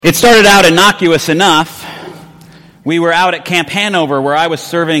It started out innocuous enough. We were out at Camp Hanover where I was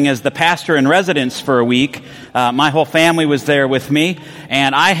serving as the pastor in residence for a week. My whole family was there with me,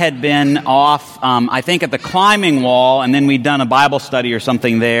 and I had been off, I think at the climbing wall, and then we'd done a Bible study or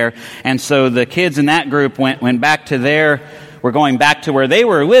something there. And so the kids in that group went back to we're going back to where they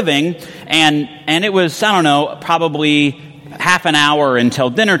were living, and it was, I don't know, probably half an hour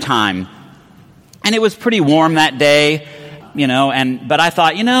until dinner time. And it was pretty warm that day. But I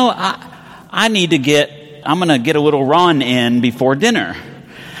thought, I'm going to get a little run in before dinner.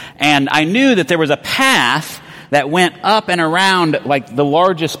 And I knew that there was a path that went up and around like the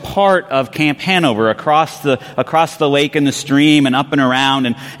largest part of Camp Hanover, across the lake and the stream and up and around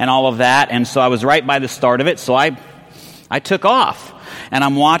and all of that. And so I was right by the start of it. So I took off, and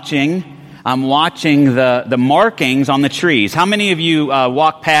I'm watching the markings on the trees. How many of you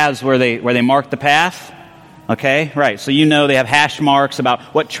walk paths where they mark the path? Okay, right. So they have hash marks about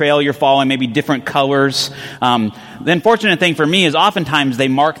what trail you're following, maybe different colors. The unfortunate thing for me is oftentimes they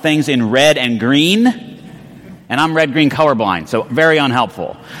mark things in red and green, and I'm red-green colorblind, so very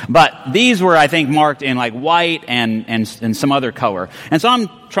unhelpful. But these were, I think, marked in like white and some other color. And so I'm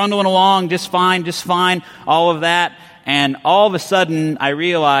trundling along just fine, all of that, and all of a sudden I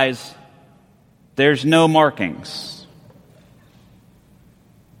realize there's no markings.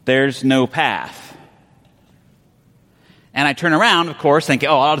 There's no path. And I turn around, of course, thinking,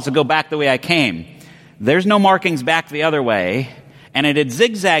 I'll just go back the way I came. There's no markings back the other way, and it had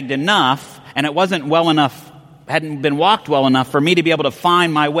zigzagged enough, and it wasn't well enough, hadn't been walked well enough for me to be able to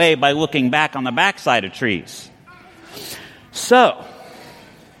find my way by looking back on the backside of trees. So,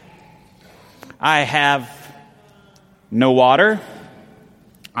 I have no water,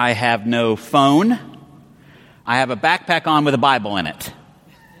 I have no phone, I have a backpack on with a Bible in it.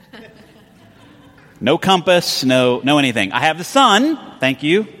 No compass, no anything. I have the sun. Thank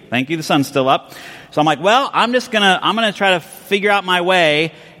you. The sun's still up. So I'm like, I'm gonna try to figure out my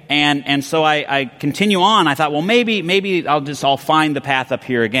way. And so I continue on. I thought, maybe I'll find the path up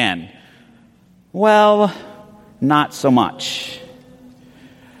here again. Well, not so much.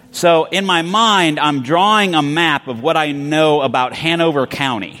 So in my mind, I'm drawing a map of what I know about Hanover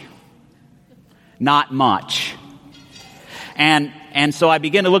County. Not much. And so I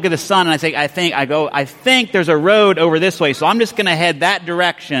begin to look at the sun, and I think there's a road over this way, so I'm just going to head that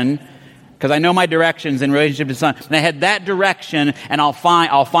direction, because I know my directions in relationship to the sun. And I head that direction, and I'll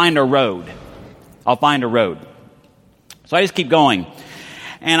find a road. So I just keep going.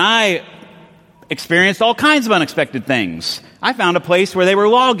 And I experienced all kinds of unexpected things. I found a place where they were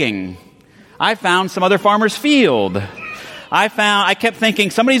logging. I found some other farmer's field. I kept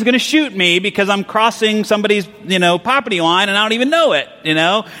thinking somebody's going to shoot me because I'm crossing somebody's, property line and I don't even know it,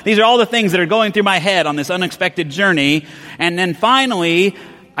 These are all the things that are going through my head on this unexpected journey. And then finally,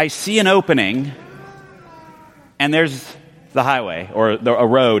 I see an opening, and there's the highway, or a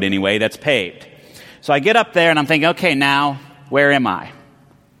road anyway, that's paved. So I get up there and I'm thinking, okay, now, where am I?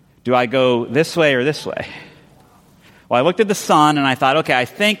 Do I go this way or this way? Well, I looked at the sun and I thought, okay, I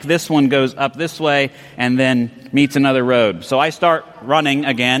think this one goes up this way and then meets another road. So I start running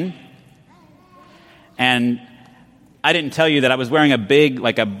again. And I didn't tell you that I was wearing a big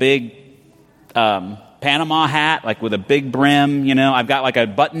Panama hat, like with a big brim, I've got like a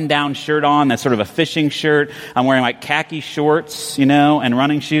button-down shirt on that's sort of a fishing shirt. I'm wearing like khaki shorts, and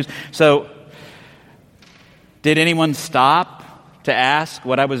running shoes. So did anyone stop to ask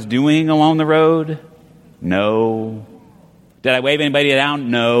what I was doing along the road? No. Did I wave anybody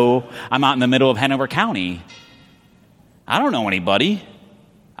down? No. I'm out in the middle of Hanover County. I don't know anybody.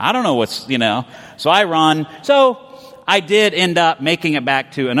 I don't know what's, So I run. So I did end up making it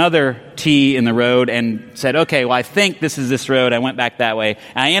back to another T in the road and said, okay, well, I think this is this road. I went back that way.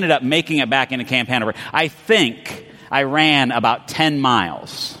 And I ended up making it back into Camp Hanover. I think I ran about 10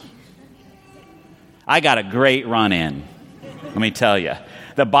 miles. I got a great run in, let me tell you.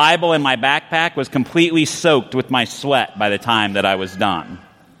 The Bible in my backpack was completely soaked with my sweat by the time that I was done.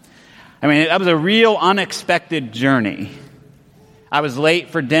 I mean, that was a real unexpected journey. I was late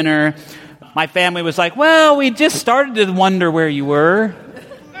for dinner. My family was like, well, we just started to wonder where you were.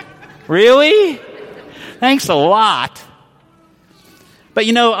 Really? Thanks a lot. But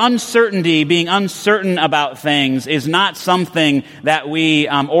uncertainty, being uncertain about things, is not something that we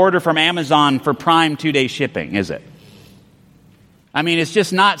order from Amazon for Prime 2-day shipping, is it? I mean, it's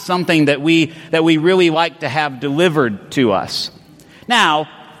just not something that we really like to have delivered to us. Now,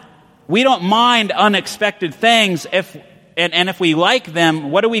 we don't mind unexpected things if we like them.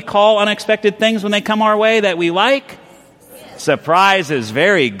 What do we call unexpected things when they come our way that we like? Surprises.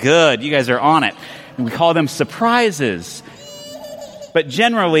 Very good. You guys are on it. And we call them surprises. But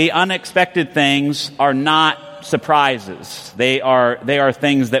generally, unexpected things are not surprises. They are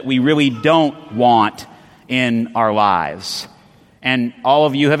things that we really don't want in our lives. And all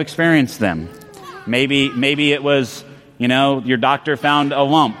of you have experienced them. Maybe it was, your doctor found a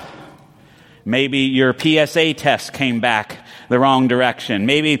lump. Maybe your PSA test came back the wrong direction.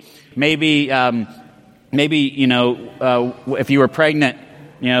 Maybe if you were pregnant,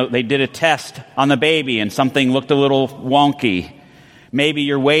 they did a test on the baby and something looked a little wonky. Maybe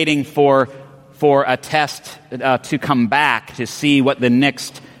you're waiting for a test to come back to see what the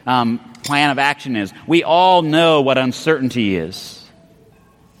next plan of action is. We all know what uncertainty is.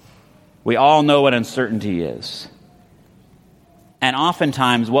 We all know what uncertainty is. And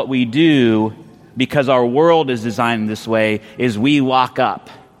oftentimes what we do, because our world is designed this way, is we lock up.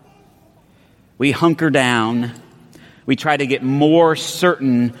 We hunker down. We try to get more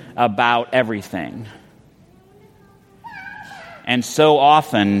certain about everything. And so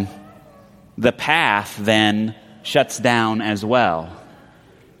often, the path then shuts down as well.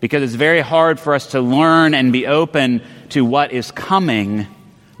 Because it's very hard for us to learn and be open to what is coming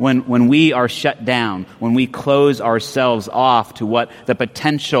when we are shut down, when we close ourselves off to what the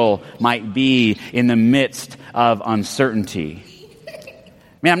potential might be in the midst of uncertainty.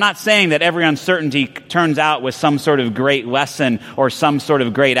 I'm not saying that every uncertainty turns out with some sort of great lesson or some sort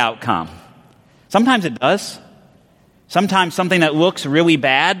of great outcome. Sometimes it does. Sometimes something that looks really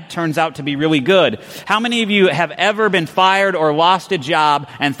bad turns out to be really good. How many of you have ever been fired or lost a job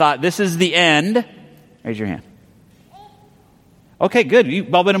and thought, this is the end? Raise your hand. Okay, good.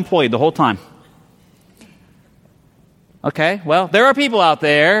 You've all been employed the whole time. Okay, well, there are people out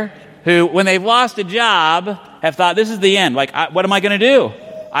there who, when they've lost a job, have thought, this is the end. Like, what am I going to do?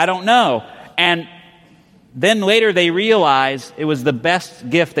 I don't know. And then later they realize it was the best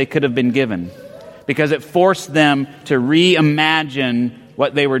gift they could have been given, because it forced them to reimagine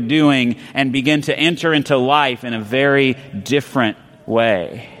what they were doing and begin to enter into life in a very different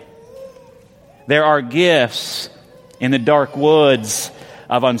way. There are gifts in the dark woods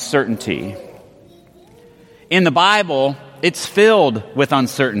of uncertainty. In the Bible, it's filled with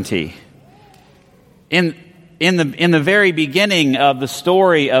uncertainty. In the very beginning of the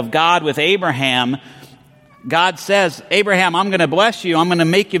story of God with Abraham, God says, Abraham, I'm going to bless you. I'm going to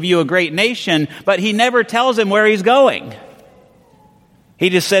make of you a great nation. But he never tells him where he's going. He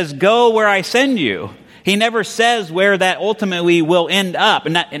just says, go where I send you. He never says where that ultimately will end up.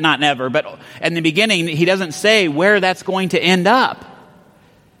 Not never, but in the beginning, he doesn't say where that's going to end up.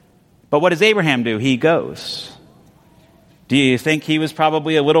 But what does Abraham do? He goes. Do you think he was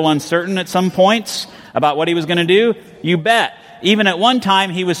probably a little uncertain at some points about what he was going to do? You bet. Even at one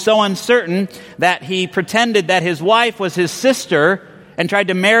time, he was so uncertain that he pretended that his wife was his sister and tried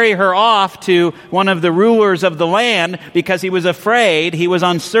to marry her off to one of the rulers of the land because he was afraid, he was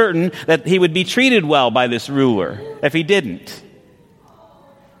uncertain that he would be treated well by this ruler if he didn't.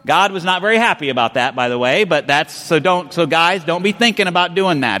 God was not very happy about that, by the way, but so guys, don't be thinking about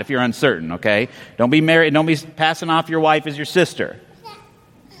doing that if you're uncertain, okay? Don't be passing off your wife as your sister.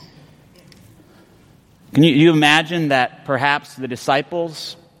 Can you imagine that perhaps the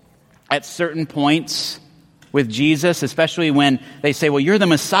disciples at certain points with Jesus, especially when they say, well, you're the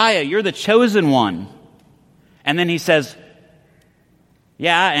Messiah, you're the chosen one. And then he says,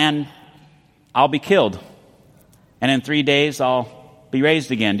 yeah, and I'll be killed. And in 3 days, I'll be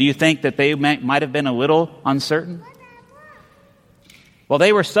raised again. Do you think that they might have been a little uncertain? Well,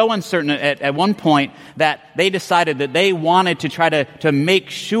 they were so uncertain at one point that they decided that they wanted to try to make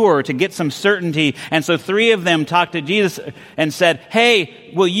sure, to get some certainty. And so 3 of them talked to Jesus and said,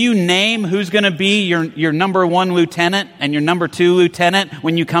 hey, will you name who's going to be your number 1 lieutenant and your number 2 lieutenant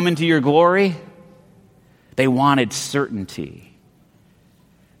when you come into your glory? They wanted certainty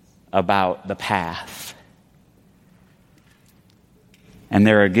about the path. And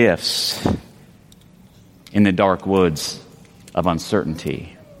there are gifts in the dark woods of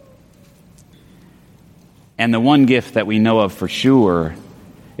uncertainty. And the one gift that we know of for sure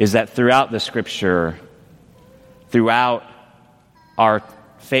is that throughout the Scripture, throughout our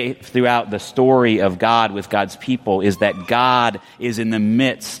faith, throughout the story of God with God's people, is that God is in the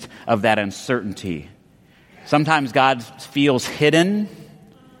midst of that uncertainty. Sometimes God feels hidden.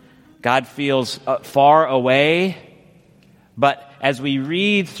 God feels far away. But as we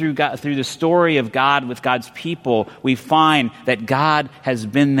read through the story of God with God's people, we find that God has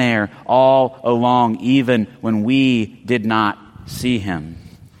been there all along, even when we did not see him.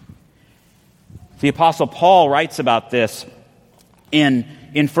 The Apostle Paul writes about this in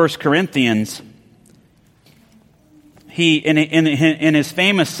 1 Corinthians. He in his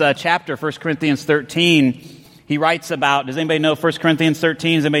famous chapter, 1 Corinthians 13, He writes about, does anybody know 1 Corinthians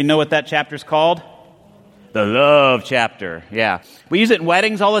 13? Does anybody know what that chapter's called? The love chapter, yeah. We use it in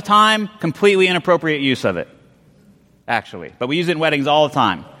weddings all the time. Completely inappropriate use of it, actually. But we use it in weddings all the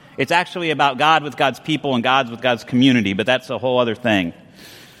time. It's actually about God with God's people and God with God's community, but that's a whole other thing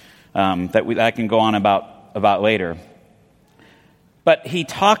that I can go on about later. But he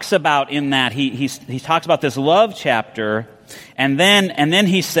talks about in that, he talks about this love chapter, and then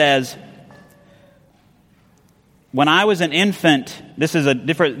he says, when I was an infant, this is a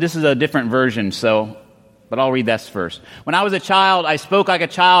different version, but I'll read this first. When I was a child, I spoke like a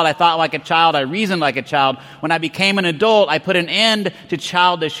child, I thought like a child, I reasoned like a child. When I became an adult, I put an end to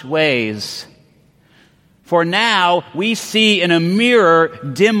childish ways. For now we see in a mirror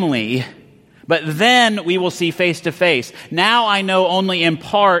dimly, but then we will see face to face. Now I know only in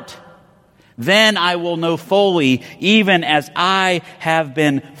part, then I will know fully, even as I have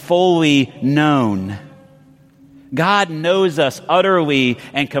been fully known. God knows us utterly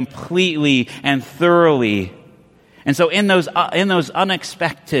and completely and thoroughly. And so in those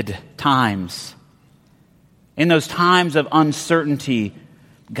unexpected times, in those times of uncertainty,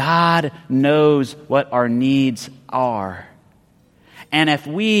 God knows what our needs are. And if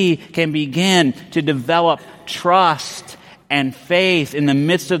we can begin to develop trust and faith in the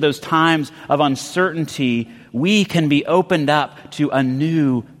midst of those times of uncertainty, we can be opened up to a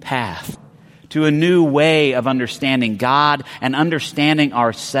new path, to a new way of understanding God and understanding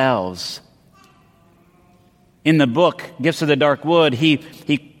ourselves. In the book, Gifts of the Dark Wood,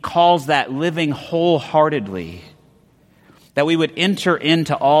 he calls that living wholeheartedly. That we would enter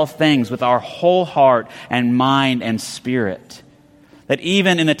into all things with our whole heart and mind and spirit. That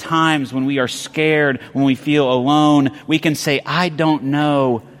even in the times when we are scared, when we feel alone, we can say, I don't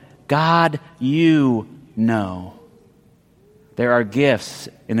know. God, you know. There are gifts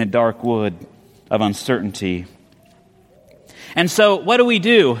in the dark wood of uncertainty. And so what do we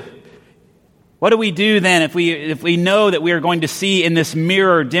do? What do we do then if we know that we are going to see in this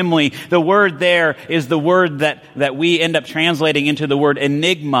mirror dimly? The word there is the word that we end up translating into the word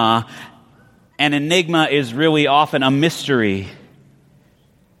enigma. And enigma is really often a mystery.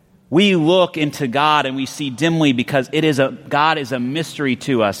 We look into God and we see dimly because God is a mystery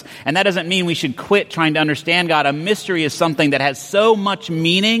to us. And that doesn't mean we should quit trying to understand God. A mystery is something that has so much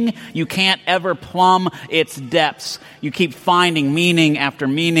meaning, you can't ever plumb its depths. You keep finding meaning after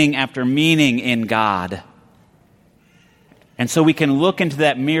meaning after meaning in God. And so we can look into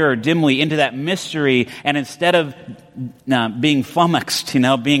that mirror dimly, into that mystery, and instead of being flummoxed,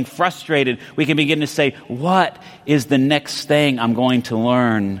 being frustrated, we can begin to say, what is the next thing I'm going to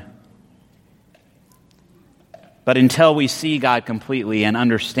learn? But until we see God completely and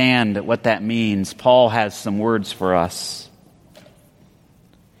understand what that means, Paul has some words for us.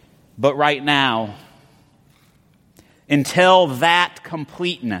 But right now, until that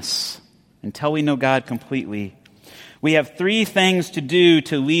completeness, until we know God completely, we have three things to do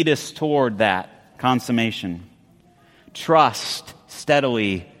to lead us toward that consummation. Trust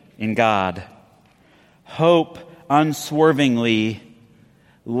steadily in God. Hope unswervingly.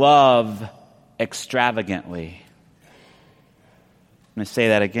 Love extravagantly. I'm going to say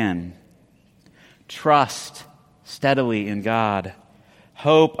that again. Trust steadily in God.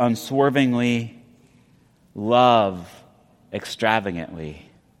 Hope unswervingly. Love extravagantly.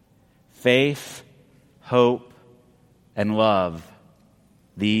 Faith, hope, and love.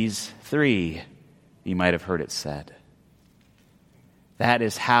 These three, you might have heard it said. That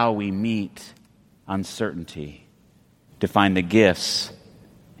is how we meet uncertainty, to find the gifts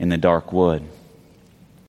in the dark wood.